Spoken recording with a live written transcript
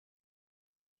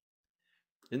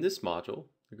In this module,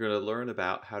 we're going to learn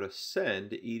about how to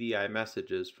send EDI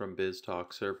messages from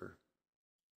BizTalk server.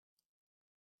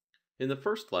 In the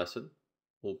first lesson,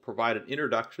 we'll provide an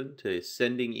introduction to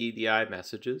sending EDI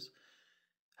messages,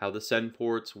 how the send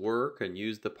ports work and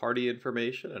use the party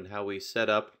information, and how we set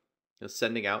up the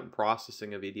sending out and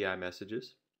processing of EDI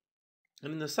messages.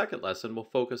 And in the second lesson, we'll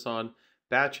focus on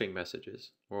batching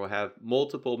messages, where we'll have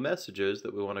multiple messages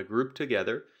that we want to group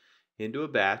together into a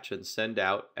batch and send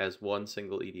out as one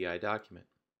single EDI document.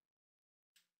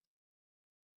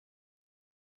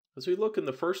 As we look in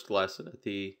the first lesson at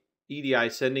the EDI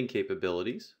sending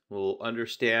capabilities, we'll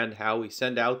understand how we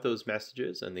send out those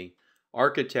messages and the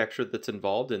architecture that's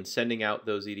involved in sending out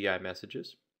those EDI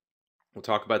messages. We'll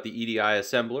talk about the EDI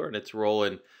assembler and its role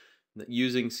in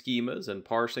using schemas and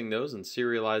parsing those and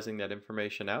serializing that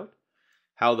information out.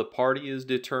 How the party is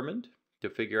determined to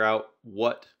figure out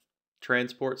what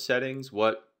transport settings,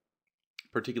 what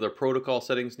particular protocol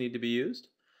settings need to be used,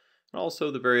 and also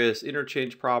the various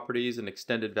interchange properties and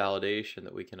extended validation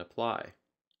that we can apply.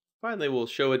 Finally, we'll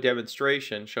show a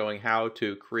demonstration showing how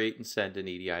to create and send an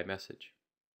EDI message.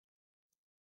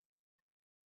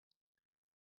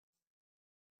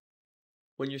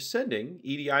 When you're sending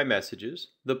EDI messages,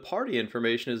 the party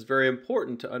information is very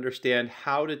important to understand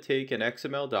how to take an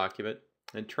XML document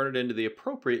and turn it into the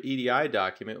appropriate EDI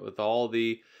document with all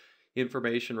the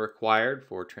information required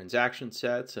for transaction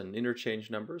sets and interchange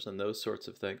numbers and those sorts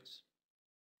of things.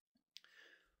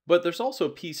 But there's also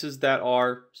pieces that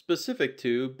are specific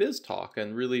to BizTalk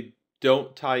and really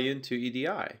don't tie into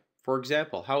EDI. For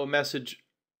example, how a message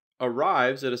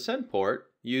arrives at a send port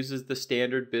uses the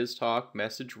standard BizTalk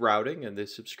message routing and the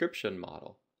subscription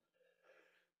model.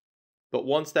 But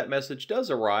once that message does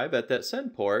arrive at that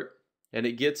send port and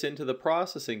it gets into the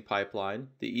processing pipeline,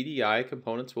 the EDI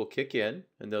components will kick in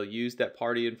and they'll use that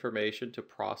party information to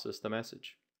process the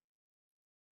message.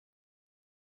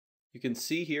 You can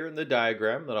see here in the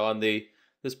diagram that on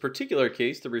this particular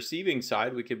case, the receiving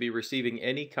side, we could be receiving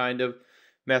any kind of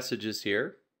messages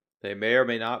here. They may or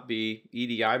may not be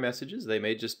EDI messages. They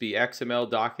may just be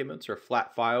XML documents or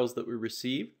flat files that we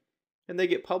receive, and they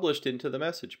get published into the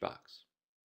message box.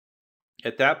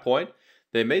 At that point,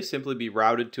 they may simply be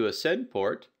routed to a send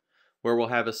port, where we'll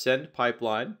have a send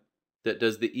pipeline that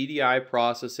does the EDI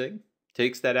processing,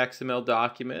 takes that XML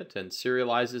document and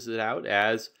serializes it out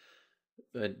as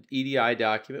an EDI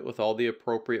document with all the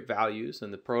appropriate values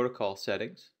and the protocol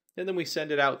settings, and then we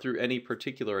send it out through any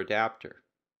particular adapter.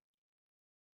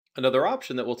 Another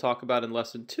option that we'll talk about in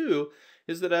lesson 2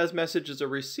 is that as messages are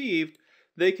received,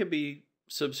 they can be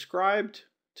subscribed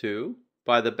to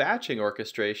by the batching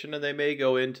orchestration, and they may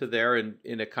go into there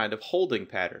in a kind of holding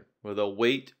pattern where they'll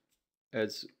wait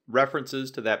as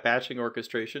references to that batching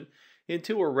orchestration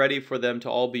until we're ready for them to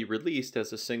all be released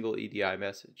as a single EDI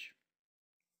message.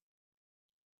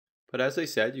 But as I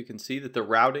said, you can see that the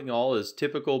routing all is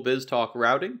typical BizTalk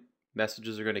routing.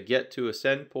 Messages are going to get to a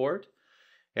send port,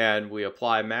 and we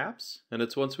apply maps, and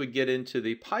it's once we get into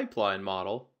the pipeline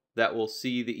model that we'll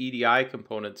see the EDI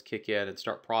components kick in and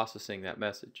start processing that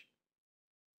message.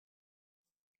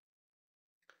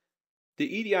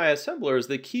 The EDI assembler is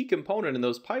the key component in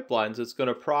those pipelines that's going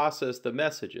to process the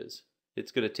messages.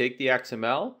 It's going to take the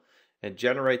XML and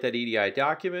generate that EDI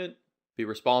document, be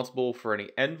responsible for any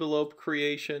envelope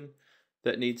creation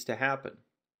that needs to happen.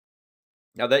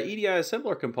 Now that EDI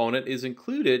assembler component is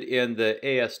included in the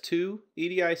AS2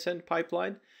 EDI send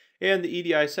pipeline and the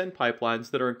EDI send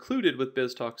pipelines that are included with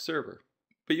BizTalk server.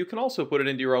 But you can also put it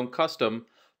into your own custom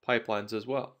pipelines as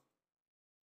well.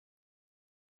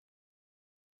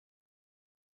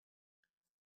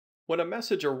 When a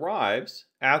message arrives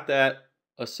at that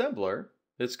assembler,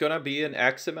 it's going to be an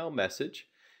XML message,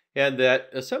 and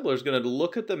that assembler is going to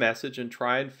look at the message and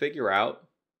try and figure out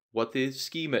what the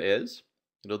schema is.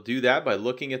 It'll do that by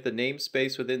looking at the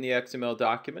namespace within the XML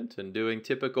document and doing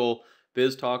typical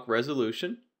BizTalk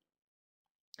resolution.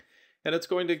 And it's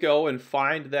going to go and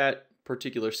find that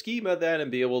particular schema then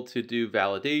and be able to do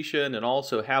validation and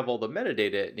also have all the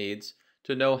metadata it needs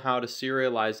to know how to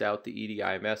serialize out the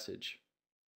EDI message.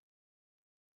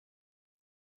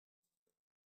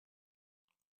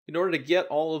 In order to get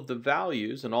all of the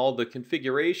values and all the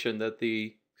configuration that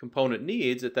the component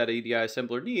needs, that EDI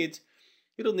assembler needs,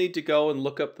 it'll need to go and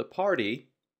look up the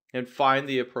party and find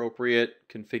the appropriate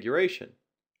configuration.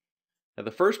 Now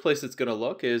the first place it's going to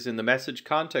look is in the message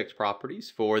context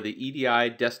properties for the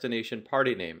EDI destination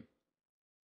party name.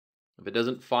 If it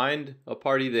doesn't find a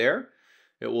party there,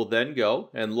 it will then go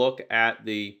and look at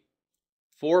the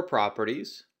 4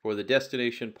 properties for the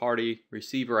destination party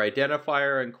receiver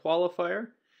identifier and qualifier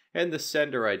and the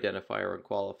sender identifier and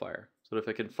qualifier. So if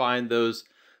it can find those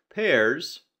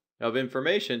pairs of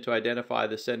information to identify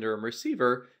the sender and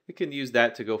receiver, it can use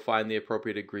that to go find the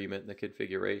appropriate agreement in the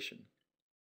configuration.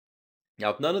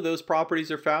 Now, if none of those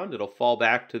properties are found, it'll fall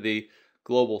back to the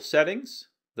global settings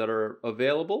that are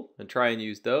available and try and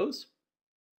use those.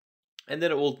 And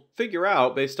then it will figure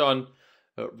out, based on,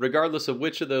 regardless of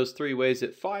which of those three ways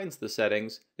it finds the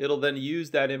settings, it'll then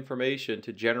use that information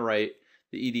to generate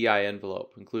the EDI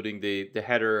envelope, including the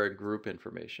header and group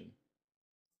information.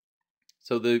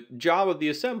 So the job of the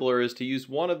assembler is to use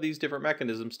one of these different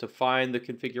mechanisms to find the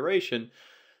configuration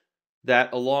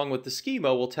that, along with the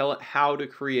schema, will tell it how to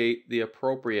create the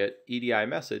appropriate EDI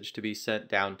message to be sent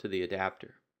down to the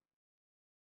adapter.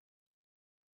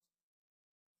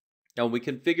 Now, when we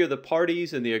configure the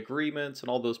parties and the agreements and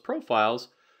all those profiles,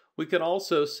 we can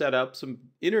also set up some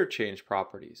interchange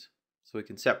properties. So we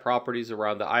can set properties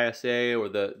around the ISA or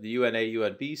the UNA,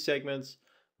 UNB segments.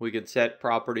 We can set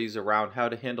properties around how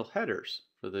to handle headers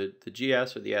for the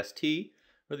GS or the ST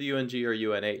or the UNG or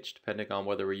UNH, depending on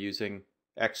whether we're using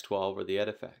X12 or the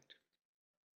EDIFACT.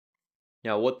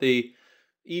 Now, what the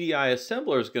EDI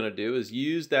assembler is going to do is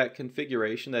use that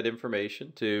configuration, that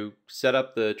information, to set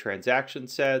up the transaction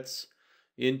sets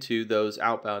into those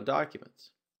outbound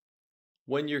documents.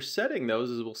 When you're setting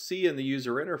those, as we'll see in the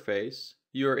user interface,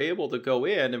 you're able to go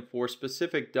in and for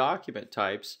specific document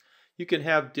types, you can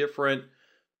have different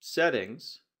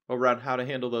settings around how to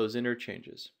handle those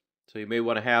interchanges. So you may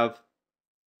want to have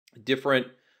different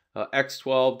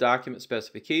X12 document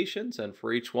specifications, and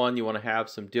for each one you want to have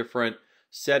some different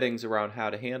settings around how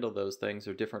to handle those things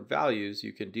or different values.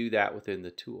 You can do that within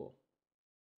the tool.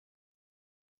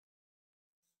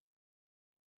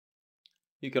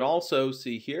 You can also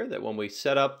see here that when we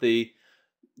set up the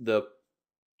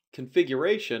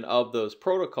configuration of those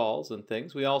protocols and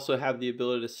things, we also have the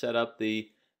ability to set up the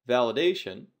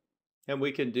validation, and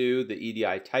we can do the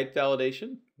EDI type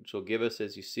validation, which will give us,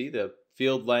 as you see, the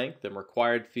field length and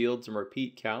required fields and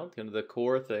repeat count, kind of the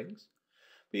core things.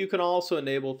 But you can also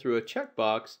enable through a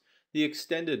checkbox the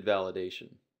extended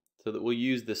validation, so that we'll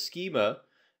use the schema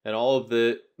and all of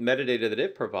the metadata that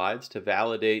it provides to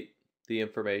validate the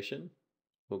information.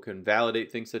 We can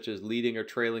validate things such as leading or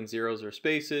trailing zeros or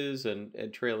spaces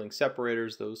and trailing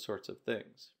separators, those sorts of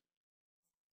things.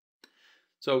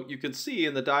 So you can see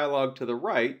in the dialog to the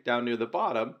right, down near the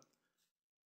bottom,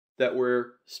 that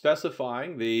we're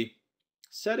specifying the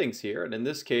settings here. And in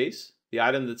this case, the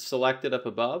item that's selected up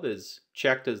above is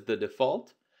checked as the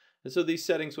default. And so these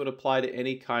settings would apply to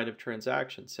any kind of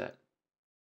transaction set.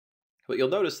 But you'll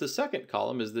notice the second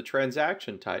column is the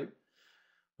transaction type,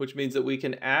 which means that we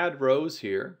can add rows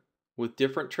here with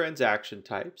different transaction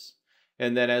types.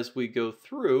 And then as we go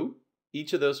through,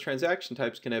 each of those transaction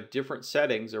types can have different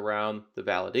settings around the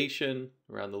validation,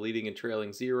 around the leading and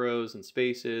trailing zeros and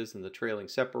spaces, and the trailing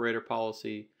separator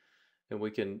policy. And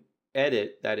we can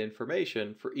edit that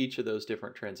information for each of those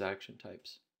different transaction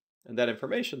types. And that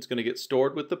information is going to get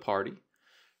stored with the party,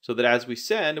 so that as we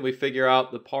send and we figure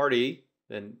out the party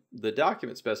and the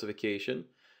document specification,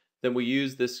 then we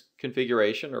use this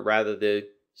configuration, or rather the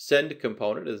send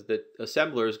component, as the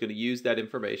assembler is going to use that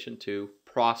information to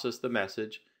process the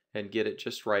message and get it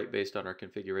just right based on our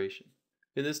configuration.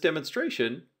 In this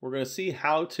demonstration, we're going to see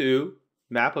how to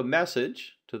map a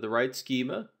message to the right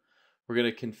schema. We're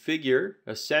going to configure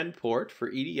a send port for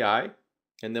EDI,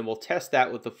 and then we'll test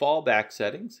that with the fallback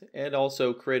settings and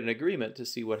also create an agreement to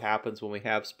see what happens when we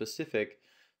have specific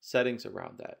settings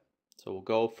around that. So we'll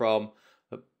go from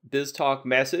a BizTalk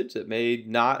message that may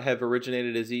not have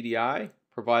originated as EDI,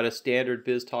 provide a standard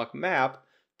BizTalk map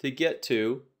to get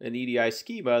to an EDI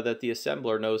schema that the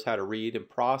assembler knows how to read and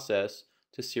process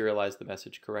to serialize the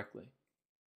message correctly.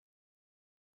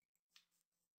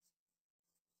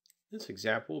 In this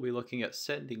example, we'll be looking at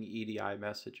sending EDI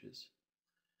messages.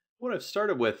 What I've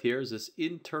started with here is this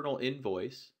internal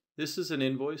invoice. This is an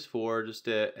invoice for just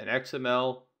an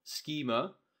XML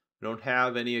schema. We don't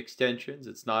have any extensions.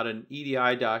 It's not an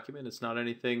EDI document. It's not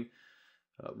anything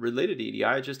related to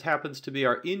EDI. It just happens to be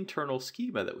our internal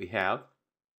schema that we have.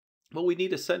 But we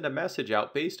need to send a message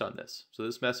out based on this. So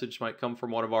this message might come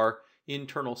from one of our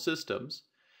internal systems.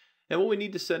 And what we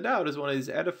need to send out is one of these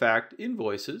EDIFACT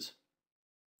invoices.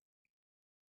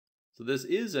 So this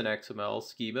is an XML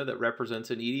schema that represents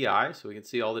an EDI. So we can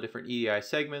see all the different EDI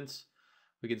segments.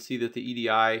 We can see that the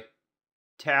EDI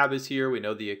tab is here. We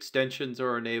know the extensions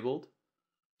are enabled.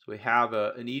 So we have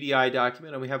an EDI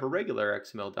document and we have a regular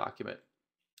XML document.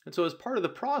 And so as part of the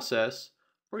process,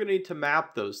 we're going to need to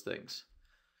map those things.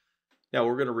 Now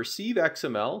we're going to receive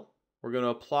XML. We're going to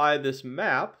apply this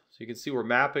map. So you can see we're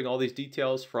mapping all these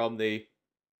details from the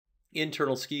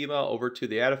internal schema over to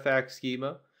the EDIFACT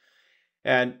schema.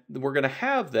 And we're going to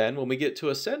have then, when we get to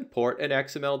a send port, an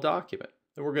XML document.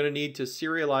 And we're going to need to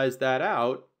serialize that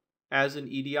out as an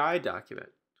EDI document.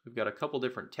 We've got a couple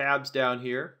different tabs down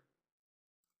here.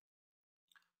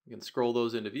 We can scroll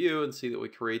those into view and see that we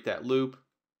create that loop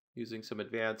using some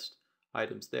advanced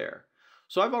items there.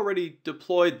 So I've already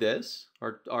deployed this,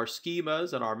 our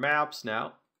schemas and our maps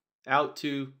now, out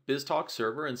to BizTalk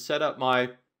server and set up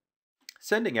my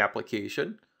sending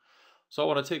application. So I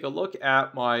want to take a look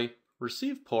at my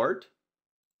receive port.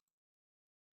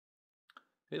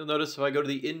 You'll notice if I go to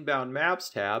the inbound maps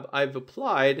tab, I've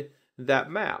applied that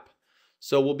map.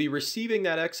 So we'll be receiving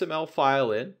that XML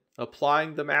file in,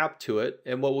 applying the map to it,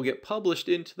 and what will get published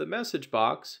into the message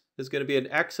box is going to be an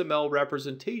XML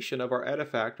representation of our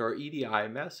artifact, our EDI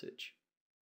message.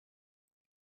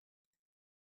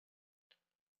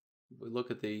 If we look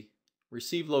at the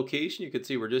receive location, you can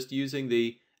see we're just using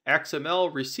the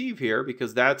XML receive here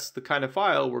because that's the kind of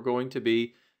file we're going to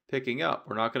be picking up.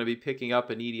 We're not going to be picking up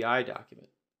an EDI document.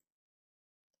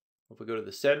 If we go to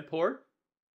the send port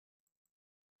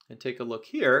and take a look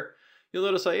here, you'll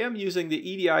notice I am using the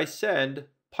EDI send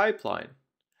pipeline,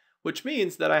 which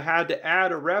means that I had to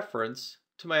add a reference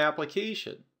to my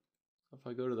application. If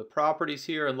I go to the properties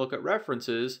here and look at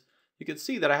references, you can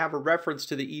see that I have a reference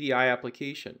to the EDI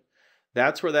application.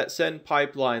 That's where that send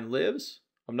pipeline lives.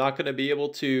 I'm not going to be able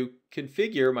to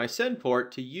configure my send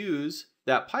port to use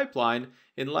that pipeline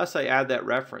unless I add that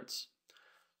reference.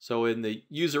 So in the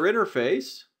user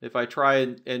interface, if I try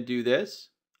and do this,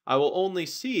 I will only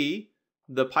see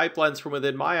the pipelines from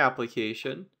within my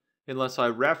application unless I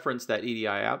reference that EDI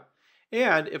app.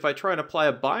 And if I try and apply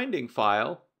a binding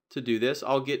file to do this,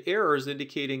 I'll get errors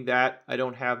indicating that I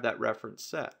don't have that reference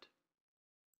set.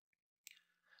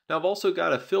 Now I've also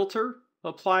got a filter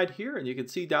applied here, and you can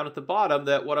see down at the bottom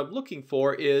that what I'm looking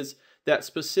for is that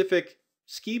specific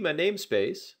schema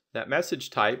namespace, that message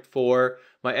type for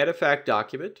my artifact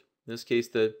document, in this case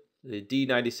the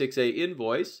D96A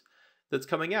invoice that's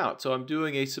coming out. So I'm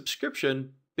doing a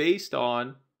subscription based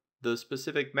on the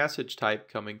specific message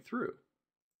type coming through.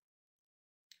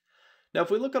 Now if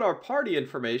we look at our party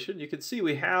information, you can see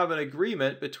we have an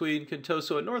agreement between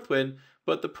Contoso and Northwind,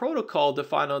 but the protocol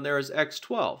defined on there is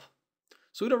X12.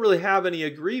 So we don't really have any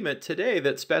agreement today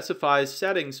that specifies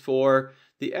settings for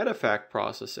the artifact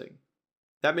processing.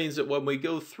 That means that when we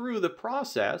go through the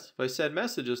process, if I send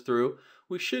messages through,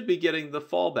 we should be getting the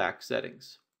fallback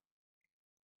settings.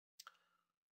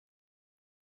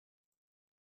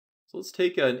 So let's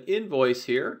take an invoice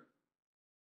here,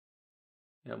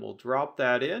 and we'll drop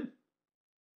that in.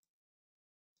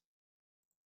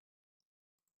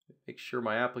 Make sure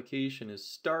my application is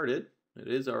started. It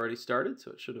is already started,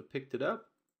 so it should have picked it up.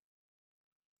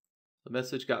 The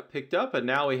message got picked up, and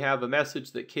now we have a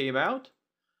message that came out.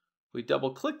 If we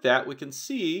double click that, we can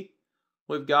see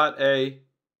we've got a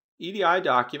EDI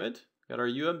document, got our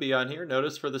UMB on here.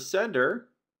 Notice for the sender,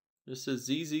 this is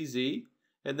ZZZ,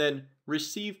 and then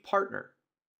receive partner.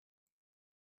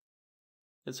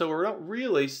 And so we're not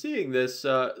really seeing this,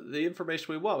 the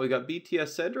information we want. We've got BTS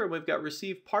sender and we've got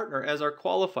receive partner as our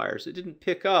qualifiers. It didn't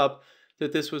pick up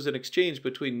that this was an exchange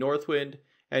between Northwind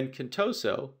and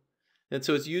Contoso. And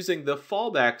so it's using the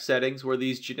fallback settings where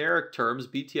these generic terms,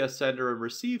 BTS sender and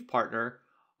receive partner,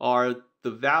 are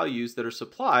the values that are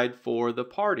supplied for the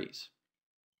parties.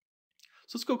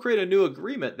 So let's go create a new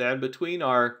agreement then between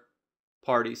our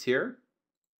parties here.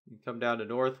 You come down to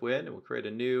Northwind and we'll create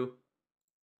a new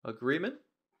agreement.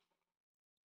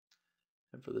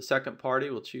 And for the second party,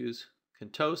 we'll choose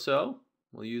Contoso.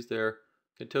 We'll use their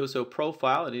Contoso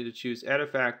profile. I need to choose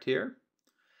artifact here.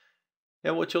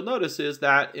 And what you'll notice is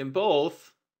that in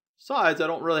both sides, I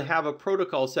don't really have a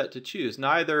protocol set to choose.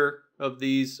 Neither of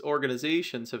these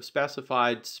organizations have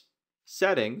specified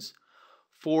settings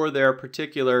for their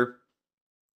particular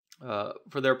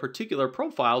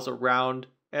profiles around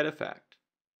artifact.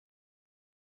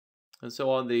 And so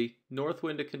on the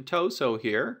Northwind to Contoso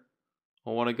here,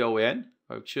 I want to go in.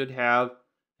 I should have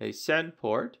a send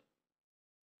port.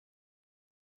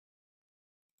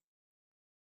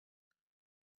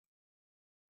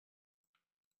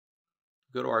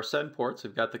 Go to our send ports.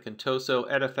 We've got the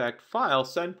Contoso artifact file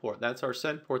send port. That's our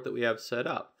send port that we have set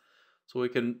up. So we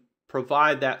can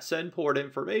provide that send port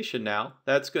information now.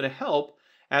 That's going to help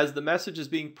as the message is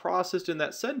being processed in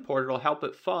that send port. It'll help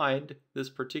it find this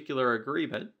particular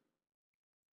agreement.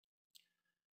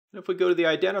 And if we go to the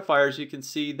identifiers, you can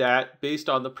see that based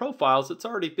on the profiles, it's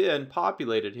already been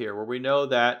populated here where we know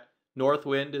that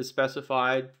Northwind is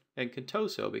specified and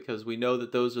Contoso because we know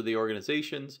that those are the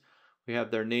organizations. We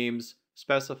have their names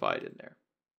specified in there.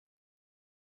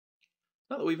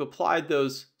 Now that we've applied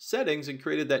those settings and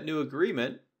created that new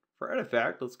agreement For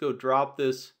EDIFACT, let's go drop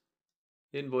this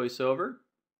invoice over.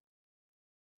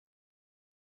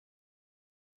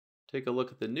 Take a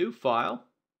look at the new file.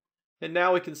 And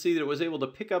now we can see that it was able to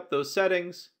pick up those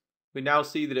settings. We now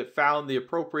see that it found the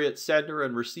appropriate sender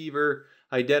and receiver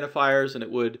identifiers, and it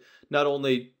would not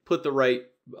only put the right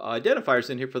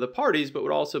identifiers in here for the parties, but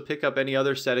would also pick up any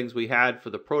other settings we had for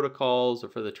the protocols or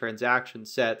for the transaction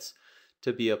sets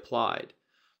to be applied.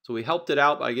 So we helped it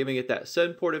out by giving it that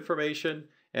send port information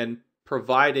and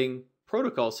providing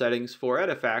protocol settings for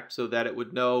EDIFACT so that it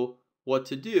would know what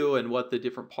to do and what the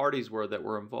different parties were that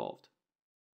were involved.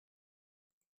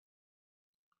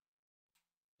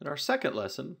 In our second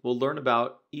lesson, we'll learn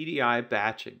about EDI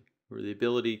batching, or the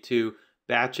ability to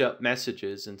batch up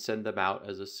messages and send them out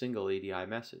as a single EDI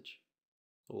message.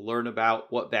 We'll learn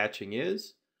about what batching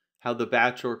is, how the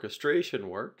batch orchestration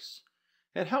works,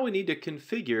 and how we need to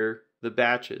configure the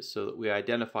batches so that we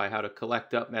identify how to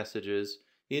collect up messages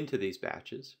into these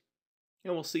batches.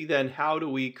 And we'll see then how do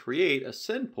we create a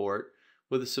send port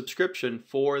with a subscription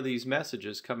for these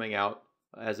messages coming out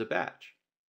as a batch.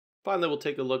 Finally, we'll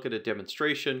take a look at a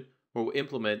demonstration where we'll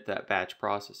implement that batch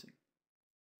processing.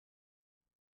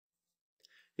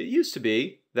 It used to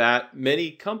be that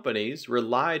many companies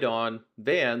relied on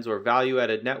VANs or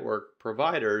value-added network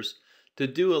providers to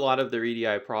do a lot of their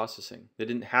EDI processing. They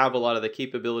didn't have a lot of the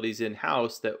capabilities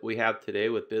in-house that we have today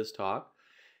with BizTalk.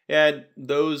 And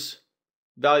those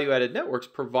value-added networks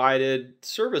provided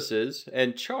services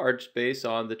and charged based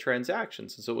on the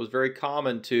transactions. And so it was very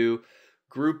common to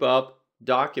group up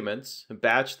documents and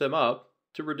batch them up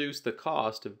to reduce the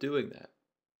cost of doing that.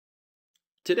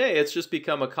 Today, it's just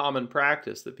become a common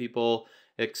practice that people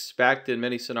expect in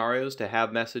many scenarios to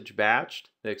have message batched.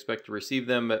 They expect to receive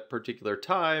them at particular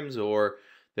times, or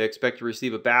they expect to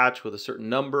receive a batch with a certain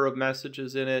number of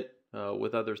messages in it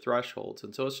with other thresholds.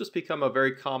 And so it's just become a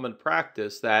very common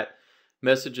practice that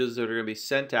messages that are going to be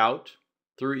sent out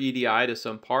through EDI to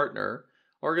some partner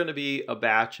are going to be a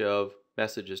batch of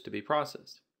messages to be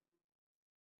processed.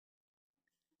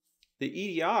 The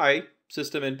EDI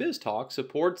system in BizTalk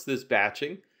supports this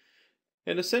batching,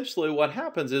 and essentially what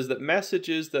happens is that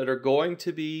messages that are going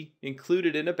to be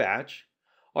included in a batch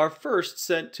are first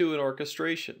sent to an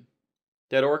orchestration.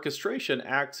 That orchestration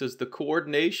acts as the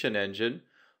coordination engine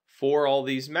for all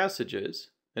these messages,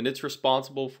 and it's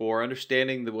responsible for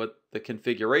understanding what the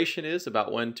configuration is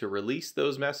about when to release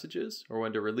those messages or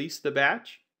when to release the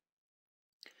batch,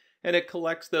 and it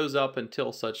collects those up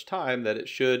until such time that it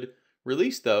should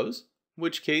release those, in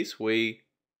which case we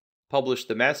publish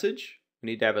the message.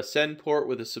 We need to have a send port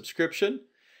with a subscription,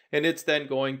 and it's then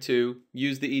going to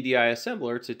use the EDI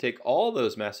assembler to take all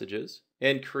those messages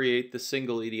and create the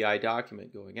single EDI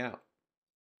document going out.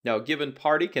 Now, a given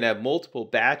party can have multiple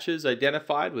batches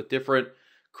identified with different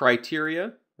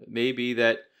criteria. It may be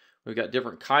that we've got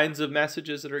different kinds of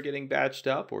messages that are getting batched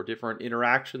up or different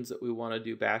interactions that we want to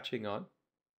do batching on.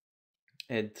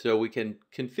 And so we can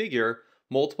configure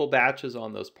multiple batches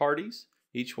on those parties,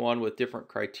 each one with different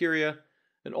criteria,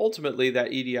 and ultimately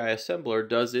that EDI assembler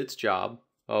does its job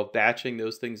of batching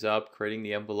those things up, creating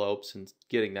the envelopes, and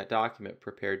getting that document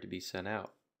prepared to be sent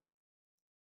out.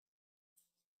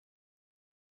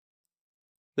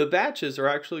 The batches are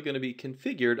actually going to be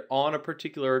configured on a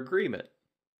particular agreement.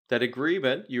 That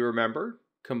agreement, you remember,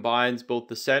 combines both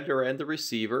the sender and the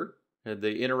receiver and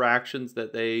the interactions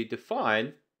that they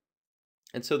define.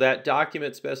 And so that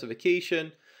document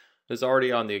specification is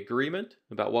already on the agreement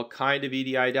about what kind of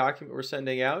EDI document we're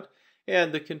sending out,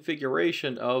 and the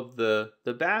configuration of the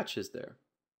batch is there.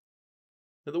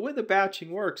 Now, the way the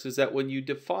batching works is that when you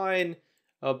define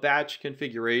a batch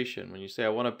configuration, when you say I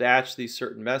want to batch these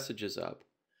certain messages up,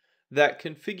 that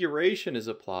configuration is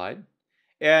applied,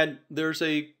 and there's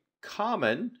a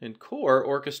common and core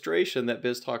orchestration that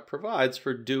BizTalk provides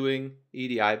for doing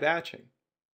EDI batching.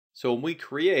 So when we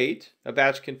create a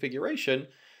batch configuration,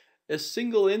 a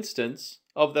single instance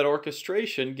of that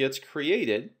orchestration gets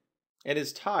created and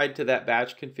is tied to that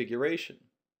batch configuration.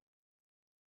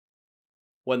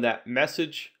 When that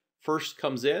message first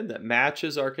comes in that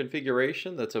matches our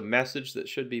configuration, that's a message that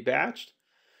should be batched,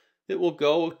 it will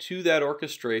go to that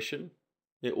orchestration.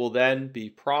 It will then be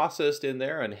processed in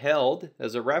there and held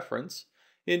as a reference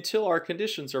until our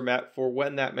conditions are met for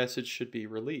when that message should be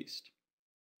released.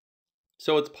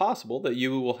 So it's possible that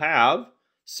you will have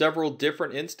several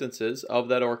different instances of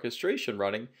that orchestration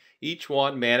running, each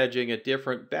one managing a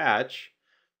different batch.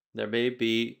 There may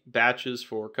be batches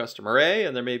for customer A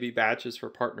and there may be batches for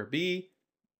partner B.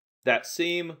 That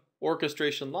same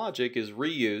orchestration logic is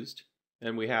reused,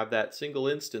 and we have that single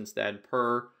instance then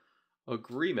per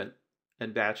agreement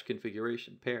and batch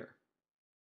configuration pair.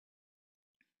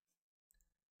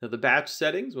 Now, the batch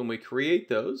settings, when we create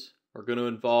those, are going to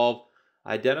involve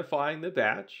identifying the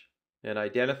batch and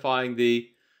identifying the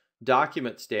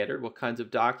document standard, what kinds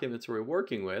of documents we're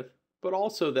working with, but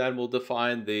also then we'll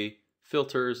define the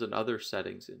filters and other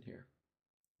settings in here.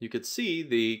 You could see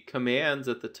the commands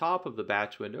at the top of the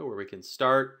batch window where we can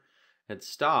start and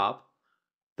stop.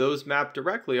 Those map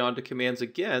directly onto commands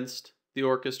against the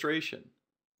orchestration.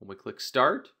 When we click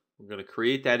Start, we're going to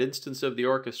create that instance of the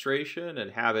orchestration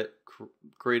and have it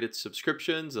create its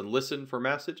subscriptions and listen for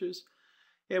messages.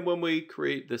 And when we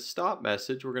create the stop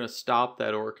message, we're going to stop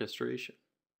that orchestration.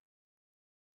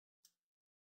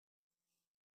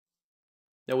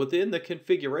 Now, within the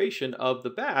configuration of the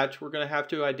batch, we're going to have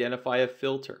to identify a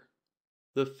filter.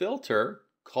 The filter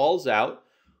calls out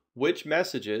which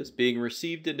messages being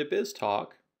received into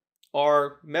BizTalk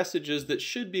are messages that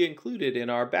should be included in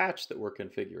our batch that we're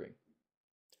configuring.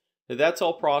 Now, that's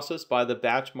all processed by the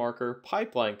batch marker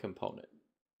pipeline component.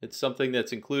 It's something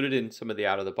that's included in some of the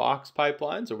out-of-the-box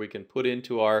pipelines, or we can put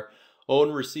into our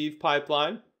own receive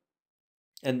pipeline.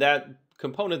 And that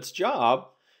component's job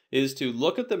is to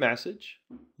look at the message,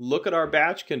 look at our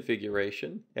batch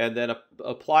configuration, and then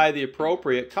apply the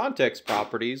appropriate context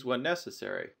properties when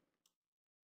necessary.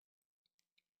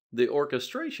 The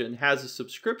orchestration has a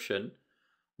subscription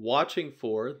watching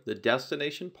for the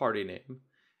destination party name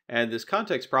and this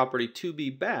context property to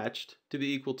be batched to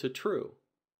be equal to true.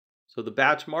 So the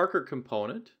batch marker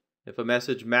component, if a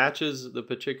message matches the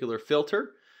particular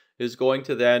filter, is going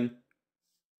to then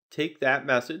take that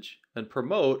message and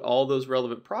promote all those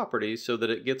relevant properties so that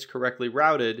it gets correctly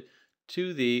routed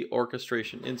to the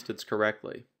orchestration instance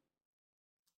correctly.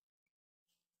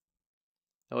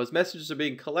 Now, as messages are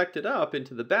being collected up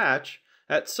into the batch,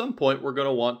 at some point we're going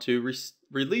to want to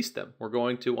release them. We're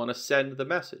going to want to send the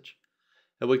message.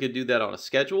 And we could do that on a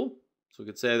schedule. So we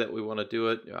could say that we want to do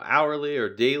it hourly or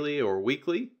daily or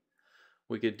weekly.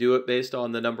 We could do it based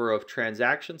on the number of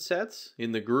transaction sets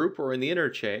in the group or in the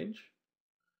interchange.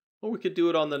 Or we could do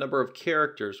it on the number of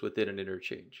characters within an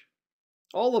interchange.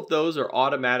 All of those are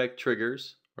automatic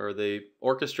triggers where the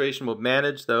orchestration will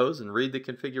manage those and read the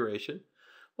configuration.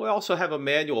 We also have a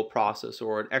manual process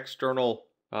or an external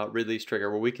release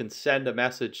trigger where we can send a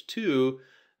message to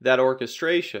that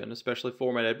orchestration, especially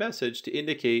formatted message, to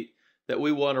indicate that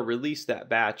we want to release that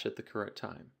batch at the current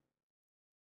time.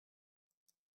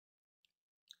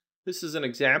 This is an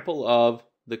example of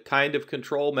the kind of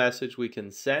control message we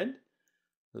can send.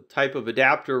 The type of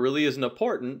adapter really isn't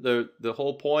important. The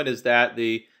whole point is that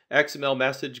the XML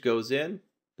message goes in,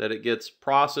 that it gets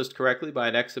processed correctly by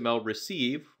an XML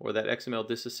receive or that XML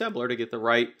disassembler to get the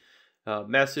right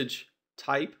message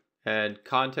type and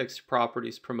context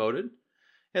properties promoted.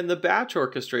 And the batch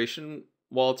orchestration,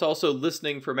 while it's also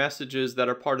listening for messages that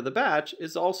are part of the batch,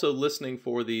 is also listening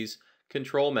for these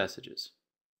control messages.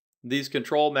 These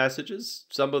control messages,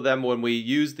 some of them when we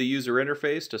use the user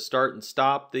interface to start and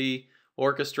stop the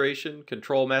orchestration,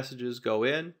 control messages go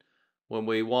in. When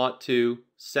we want to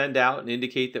send out and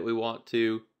indicate that we want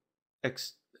to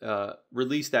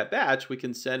release that batch, we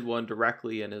can send one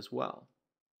directly in as well.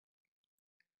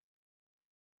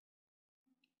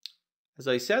 As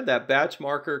I said, that batch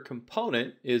marker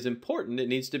component is important. It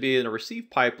needs to be in a receive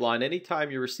pipeline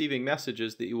anytime you're receiving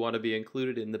messages that you want to be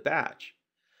included in the batch.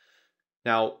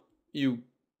 Now, you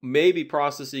may be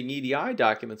processing EDI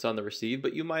documents on the receive,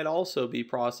 but you might also be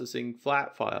processing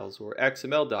flat files or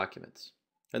XML documents.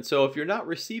 And so if you're not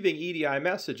receiving EDI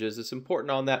messages, it's important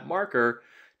on that marker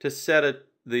to set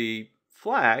the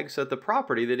flag, set the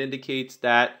property that indicates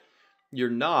that you're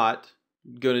not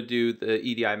going to do the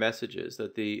EDI messages,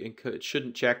 that it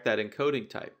shouldn't check that encoding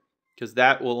type, because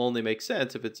that will only make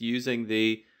sense if it's using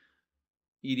the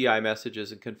EDI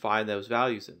messages and can find those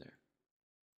values in there.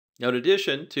 Now, in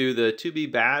addition to the to be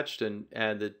batched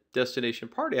and the destination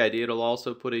party ID, it'll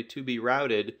also put a to be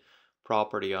routed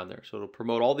property on there. So it'll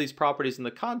promote all these properties in the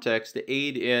context to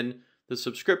aid in the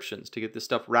subscriptions to get this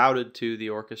stuff routed to the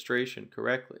orchestration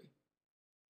correctly.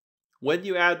 When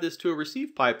you add this to a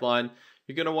receive pipeline,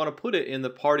 you're going to want to put it in the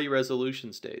party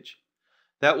resolution stage.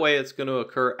 That way it's going to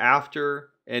occur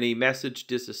after any message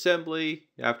disassembly,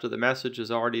 after the message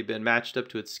has already been matched up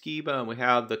to its schema and we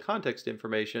have the context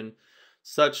information,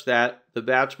 such that the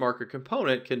batch marker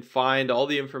component can find all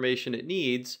the information it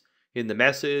needs in the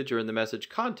message or in the message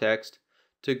context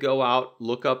to go out,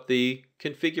 look up the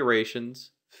configurations,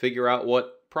 figure out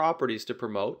what properties to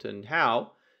promote and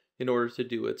how in order to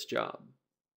do its job.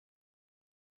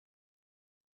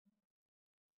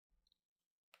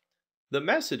 The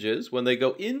messages, when they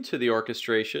go into the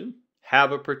orchestration,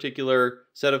 have a particular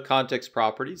set of context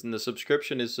properties, and the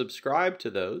subscription is subscribed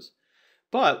to those.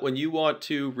 But when you want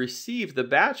to receive the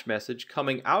batch message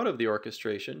coming out of the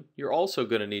orchestration, you're also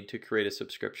going to need to create a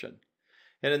subscription.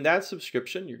 And in that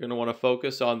subscription, you're going to want to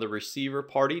focus on the receiver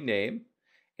party name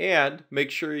and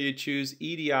make sure you choose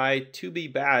EDI to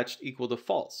be batched equal to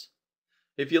false.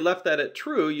 If you left that at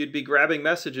true, you'd be grabbing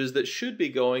messages that should be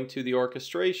going to the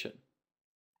orchestration.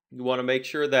 You want to make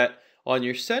sure that on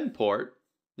your send port,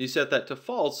 you set that to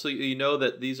false so you know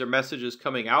that these are messages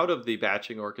coming out of the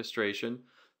batching orchestration.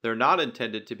 They're not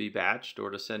intended to be batched or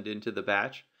to send into the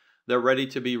batch. They're ready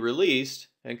to be released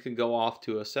and can go off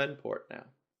to a send port now.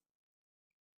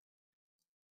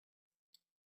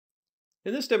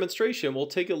 In this demonstration, we'll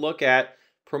take a look at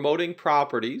promoting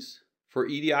properties for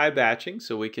EDI batching,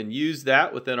 so we can use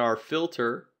that within our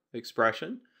filter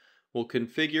expression. We'll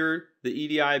configure the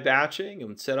EDI batching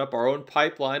and set up our own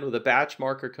pipeline with a batch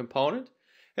marker component,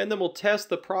 and then we'll test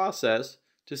the process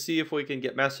to see if we can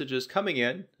get messages coming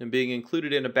in and being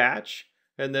included in a batch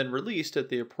and then released at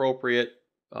the appropriate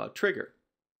trigger.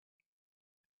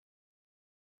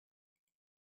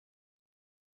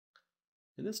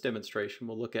 In this demonstration,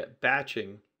 we'll look at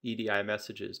batching EDI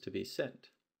messages to be sent.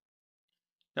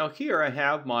 Now here I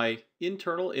have my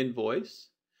internal invoice,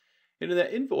 and in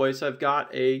that invoice I've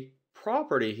got a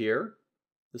property here.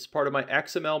 This is part of my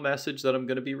XML message that I'm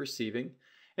going to be receiving,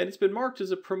 and it's been marked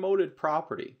as a promoted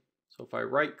property. So if I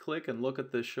right click and look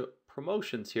at the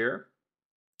promotions here,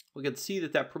 we can see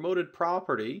that that promoted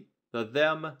property, the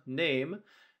them name,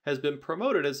 has been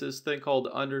promoted as this thing called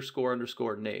underscore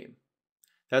underscore name.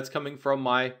 That's coming from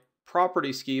my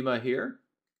property schema here,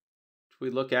 which we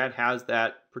look at has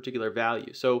that particular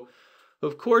value. So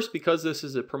of course, because this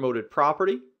is a promoted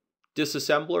property,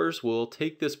 disassemblers will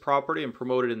take this property and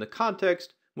promote it in the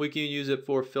context. We can use it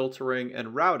for filtering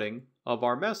and routing of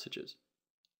our messages.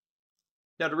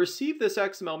 Now to receive this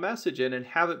XML message in and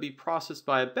have it be processed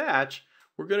by a batch,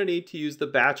 we're going to need to use the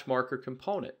batch marker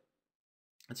component.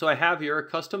 And so I have here a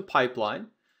custom pipeline.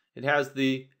 It has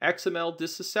the XML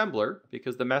disassembler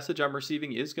because the message I'm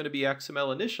receiving is going to be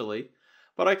XML initially,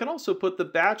 but I can also put the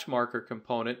batch marker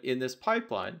component in this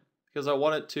pipeline because I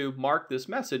want it to mark this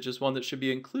message as one that should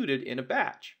be included in a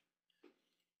batch.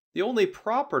 The only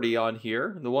property on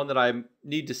here, the one that I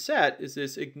need to set, is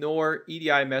this ignore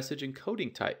EDI message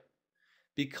encoding type.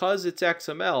 Because it's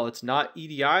XML, it's not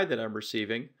EDI that I'm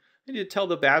receiving, I need to tell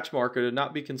the batch marker to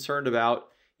not be concerned about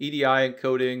EDI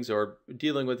encodings or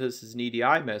dealing with this as an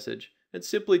EDI message, and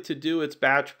simply to do its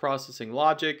batch processing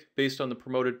logic based on the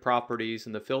promoted properties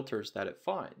and the filters that it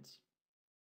finds.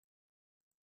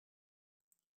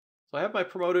 So I have my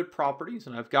promoted properties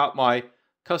and I've got my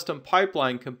custom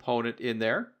pipeline component in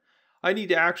there. I need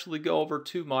to actually go over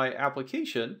to my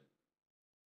application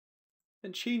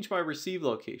and change my receive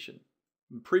location.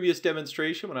 In the previous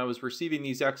demonstration, when I was receiving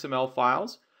these XML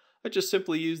files, I just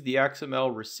simply used the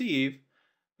XML receive.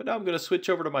 But now I'm going to switch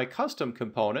over to my custom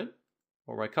component,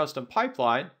 or my custom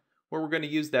pipeline, where we're going to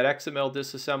use that XML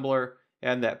disassembler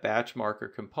and that batch marker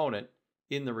component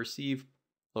in the receive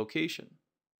location.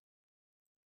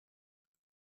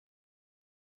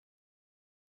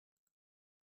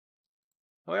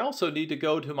 Now I also need to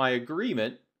go to my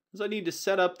agreement because I need to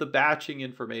set up the batching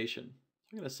information.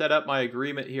 I'm going to set up my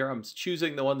agreement here. I'm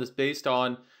choosing the one that's based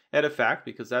on Edifact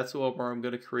because that's the one where I'm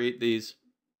going to create these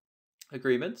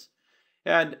agreements.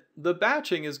 And the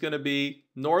batching is going to be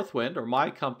Northwind, or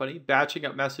my company, batching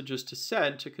up messages to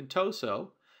send to Contoso.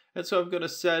 And so I'm going to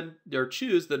send or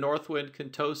choose the Northwind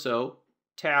Contoso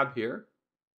tab here.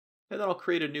 And then I'll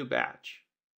create a new batch.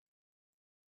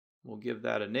 We'll give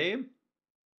that a name.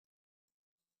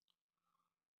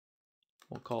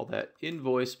 We'll call that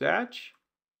invoice batch.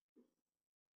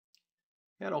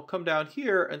 And I'll come down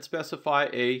here and specify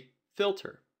a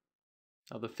filter.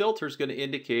 Now the filter is going to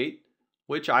indicate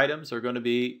which items are going to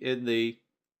be in the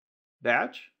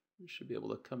batch. We should be able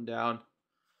to come down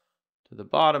to the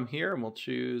bottom here and we'll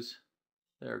choose,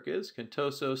 there it is,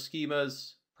 Contoso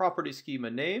schemas, property schema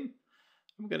name.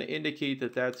 I'm going to indicate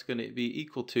that that's going to be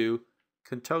equal to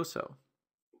Contoso.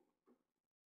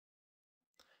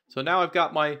 So now I've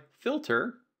got my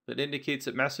filter that indicates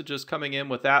that messages coming in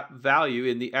with that value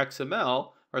in the XML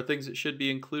are things that should be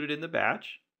included in the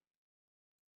batch.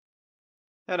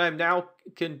 And I now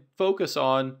can focus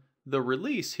on the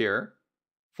release here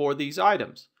for these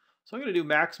items. So I'm going to do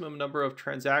maximum number of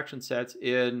transaction sets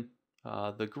in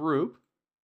the group.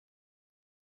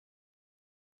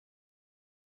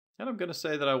 And I'm going to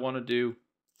say that I want to do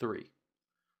 3.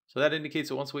 So that indicates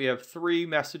that once we have 3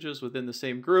 messages within the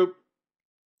same group,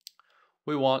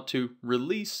 we want to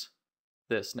release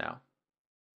this now.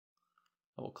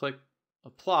 I will click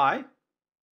apply.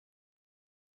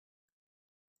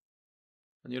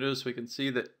 And you notice we can see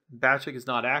that batching is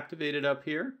not activated up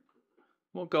here.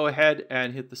 We'll go ahead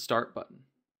and hit the start button.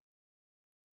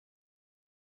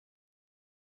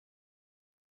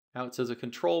 Now it says a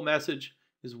control message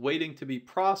is waiting to be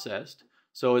processed.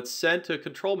 So it's sent a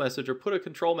control message or put a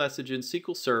control message in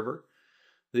SQL Server.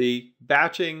 The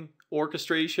batching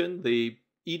orchestration, the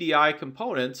EDI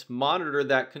components monitor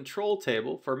that control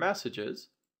table for messages.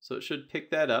 So it should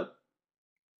pick that up.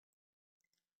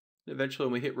 Eventually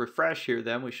when we hit refresh here,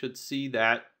 then we should see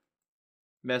that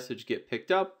message get picked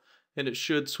up, and it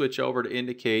should switch over to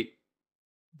indicate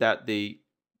that the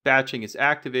batching is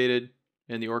activated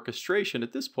and the orchestration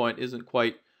at this point isn't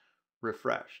quite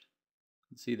refreshed.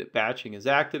 You can see that batching is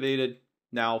activated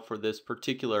now for this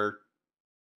particular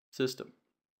system.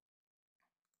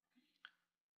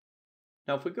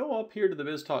 Now if we go up here to the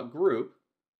BizTalk group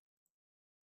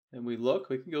and we look,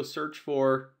 we can go search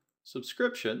for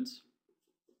subscriptions.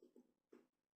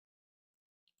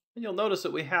 And you'll notice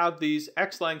that we have these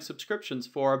Xlang subscriptions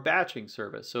for our batching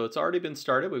service. So it's already been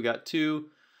started. We've got two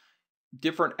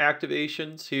different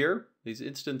activations here. These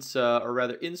instance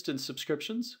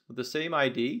subscriptions with the same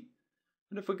ID.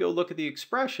 And if we go look at the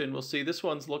expression, we'll see this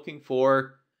one's looking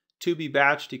for to be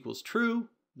batched equals true,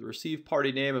 the receive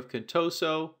party name of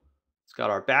Contoso. It's got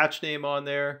our batch name on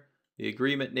there, the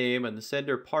agreement name, and the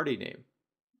sender party name.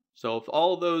 So if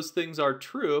all those things are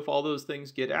true, if all those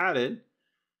things get added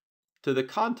to the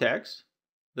context,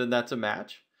 then that's a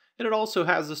match. And it also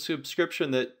has a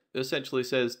subscription that essentially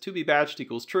says to be batched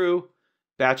equals true,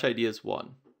 batch ID is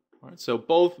 1. All right, so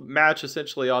both match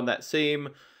essentially on that same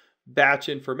batch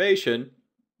information,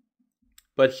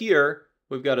 but here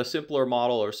we've got a simpler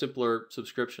model or simpler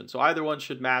subscription. So either one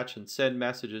should match and send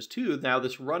messages to now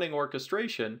this running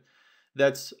orchestration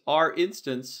that's our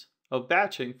instance of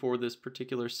batching for this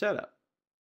particular setup.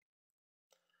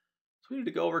 So we need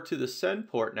to go over to the send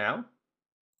port now.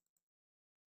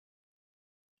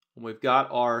 And we've got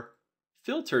our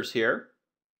filters here.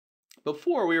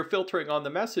 Before we were filtering on the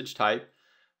message type,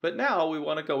 but now we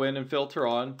want to go in and filter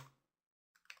on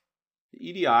the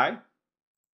EDI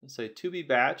and say to be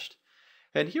batched.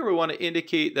 And here we want to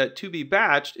indicate that to be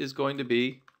batched is going to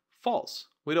be false.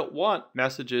 We don't want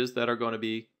messages that are going to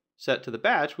be set to the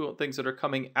batch. We want things that are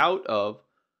coming out of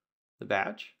the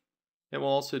batch. And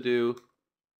we'll also do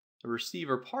the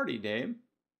receiver party name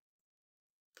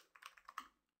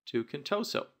to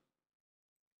Contoso.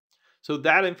 So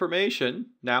that information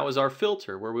now is our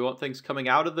filter, where we want things coming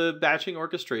out of the batching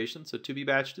orchestration, so to be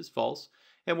batched is false,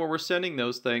 and where we're sending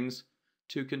those things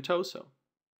to Contoso.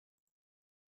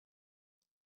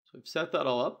 So we've set that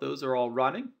all up. Those are all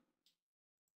running.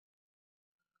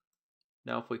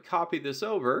 Now if we copy this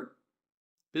over,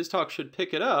 BizTalk should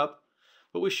pick it up,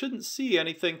 but we shouldn't see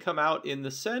anything come out in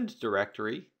the send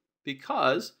directory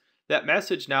because that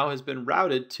message now has been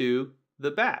routed to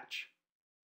the batch.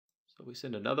 So we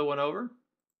send another one over.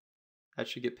 That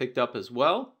should get picked up as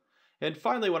well. And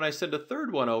finally, when I send a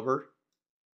third one over,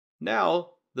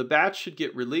 now the batch should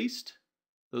get released.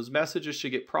 Those messages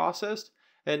should get processed.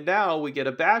 And now we get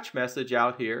a batch message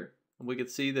out here. And we can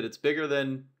see that it's bigger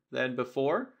than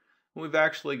before. And we've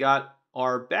actually got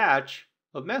our batch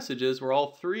of messages where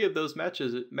all three of those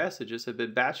messages have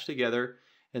been batched together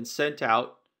and sent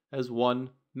out as one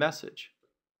message.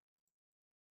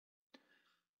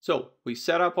 So we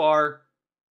set up our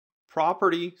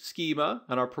property schema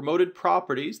and our promoted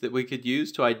properties that we could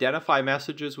use to identify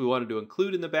messages we wanted to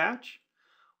include in the batch.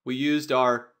 We used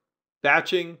our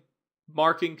batching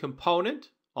marking component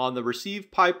on the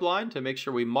receive pipeline to make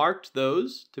sure we marked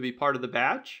those to be part of the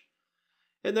batch.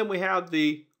 And then we have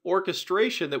the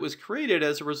orchestration that was created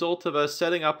as a result of us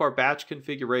setting up our batch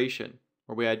configuration,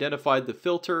 where we identified the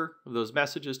filter of those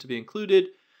messages to be included.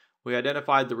 We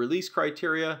identified the release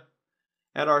criteria.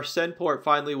 And our send port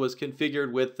finally was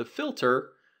configured with the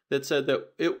filter that said that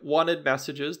it wanted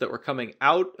messages that were coming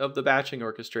out of the batching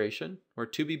orchestration, where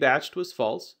to be batched was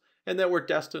false, and that were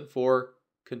destined for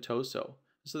Contoso.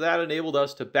 So that enabled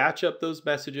us to batch up those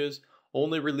messages,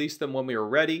 only release them when we were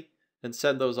ready, and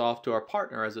send those off to our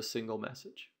partner as a single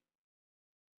message.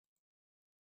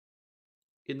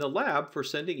 In the lab for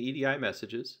sending EDI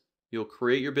messages, you'll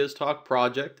create your BizTalk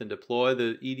project and deploy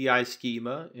the EDI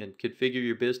schema and configure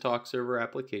your BizTalk server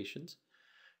applications.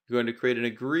 You're going to create an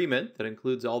agreement that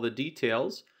includes all the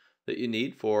details that you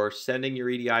need for sending your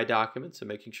EDI documents and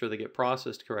making sure they get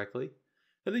processed correctly.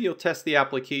 And then you'll test the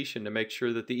application to make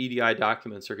sure that the EDI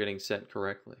documents are getting sent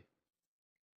correctly.